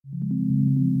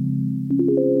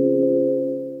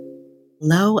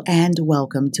Hello and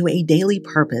welcome to a Daily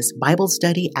Purpose Bible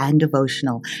study and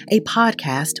devotional, a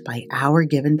podcast by Our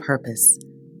Given Purpose.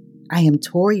 I am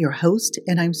Tori, your host,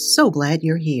 and I'm so glad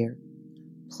you're here.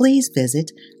 Please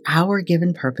visit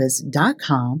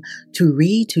OurGivenPurpose.com to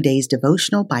read today's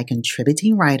devotional by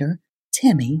contributing writer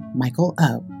Timmy Michael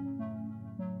O.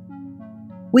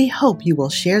 We hope you will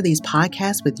share these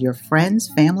podcasts with your friends,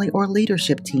 family, or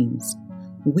leadership teams.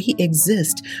 We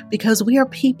exist because we are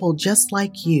people just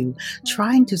like you,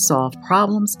 trying to solve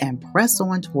problems and press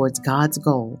on towards God's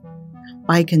goal.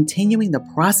 By continuing the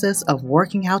process of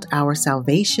working out our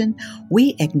salvation,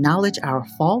 we acknowledge our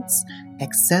faults,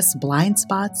 access blind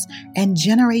spots, and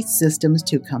generate systems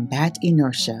to combat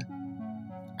inertia.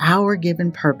 Our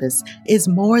given purpose is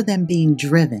more than being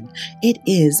driven. It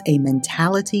is a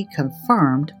mentality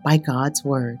confirmed by God's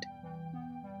Word.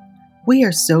 We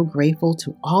are so grateful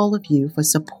to all of you for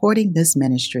supporting this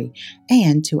ministry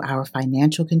and to our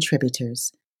financial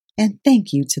contributors. And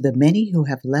thank you to the many who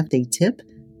have left a tip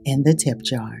in the tip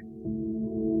jar.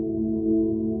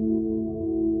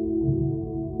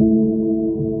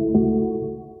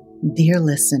 Dear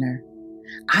listener,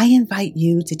 I invite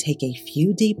you to take a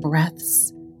few deep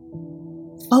breaths,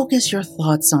 focus your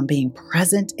thoughts on being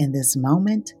present in this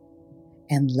moment,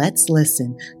 and let's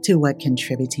listen to what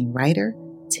contributing writer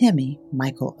Timmy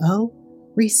Michael O.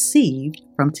 received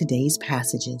from today's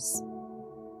passages.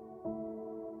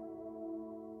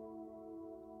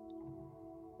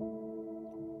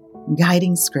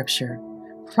 Guiding Scripture,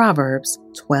 Proverbs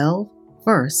 12,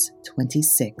 verse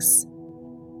 26.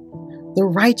 The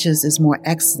righteous is more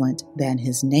excellent than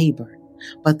his neighbor,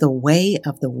 but the way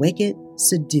of the wicked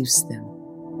seduce them.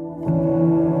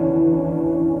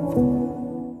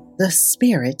 The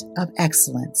Spirit of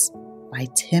Excellence by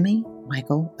Timmy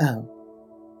Michael O.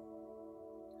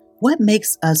 What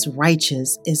makes us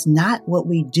righteous is not what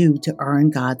we do to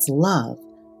earn God's love.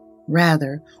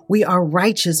 Rather, we are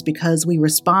righteous because we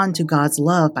respond to God's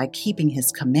love by keeping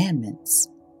His commandments.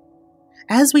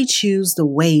 As we choose the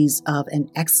ways of an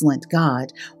excellent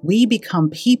God, we become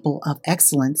people of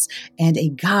excellence and a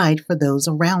guide for those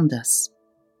around us.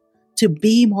 To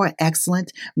be more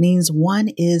excellent means one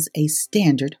is a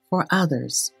standard for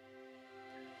others.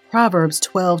 Proverbs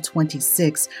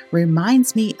 12:26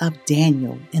 reminds me of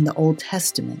Daniel in the Old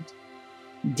Testament.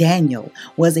 Daniel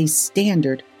was a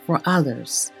standard for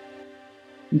others.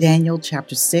 Daniel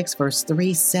chapter 6 verse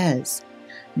 3 says,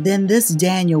 "Then this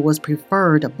Daniel was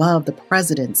preferred above the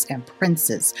presidents and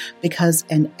princes because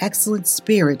an excellent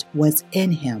spirit was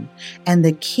in him, and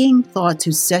the king thought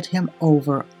to set him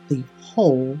over the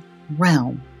whole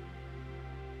realm."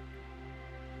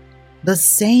 The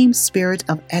same spirit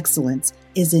of excellence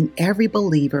is in every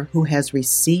believer who has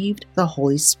received the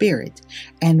Holy Spirit,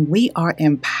 and we are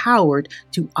empowered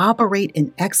to operate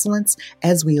in excellence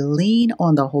as we lean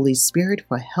on the Holy Spirit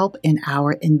for help in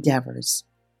our endeavors.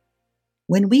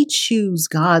 When we choose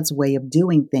God's way of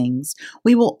doing things,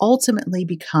 we will ultimately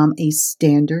become a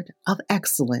standard of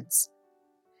excellence.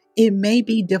 It may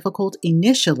be difficult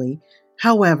initially,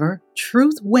 however,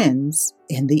 truth wins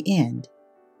in the end.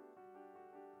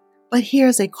 But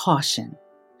here's a caution.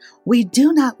 We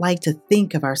do not like to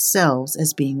think of ourselves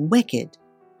as being wicked.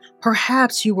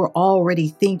 Perhaps you were already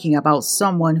thinking about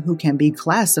someone who can be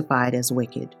classified as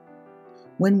wicked.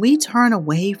 When we turn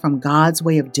away from God's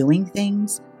way of doing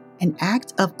things, an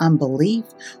act of unbelief,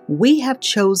 we have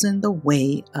chosen the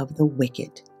way of the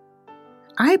wicked.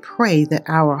 I pray that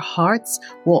our hearts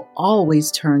will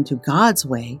always turn to God's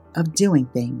way of doing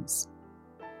things.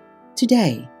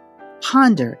 Today,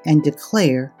 ponder and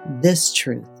declare this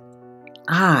truth.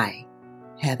 I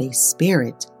have a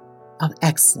spirit of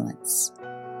excellence.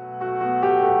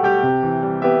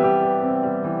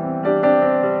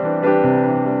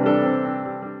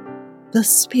 The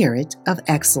Spirit of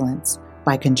Excellence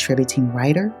by contributing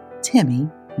writer Timmy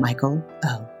Michael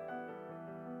O.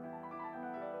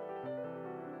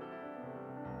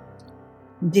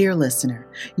 Dear listener,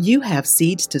 you have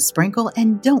seeds to sprinkle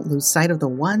and don't lose sight of the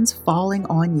ones falling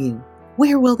on you.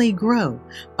 Where will they grow?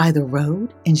 By the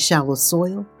road, in shallow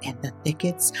soil, in the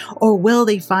thickets? Or will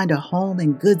they find a home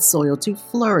in good soil to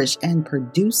flourish and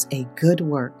produce a good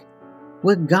work?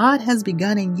 What God has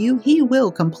begun in you, He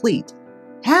will complete.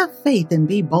 Have faith and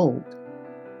be bold.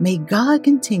 May God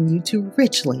continue to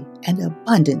richly and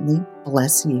abundantly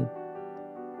bless you.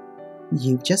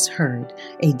 You've just heard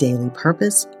a Daily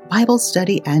Purpose Bible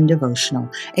study and devotional,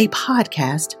 a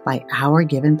podcast by Our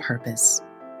Given Purpose.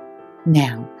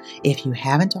 Now, if you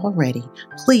haven't already,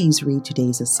 please read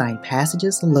today's assigned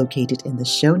passages located in the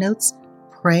show notes,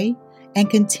 pray, and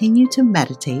continue to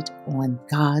meditate on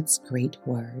God's great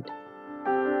word.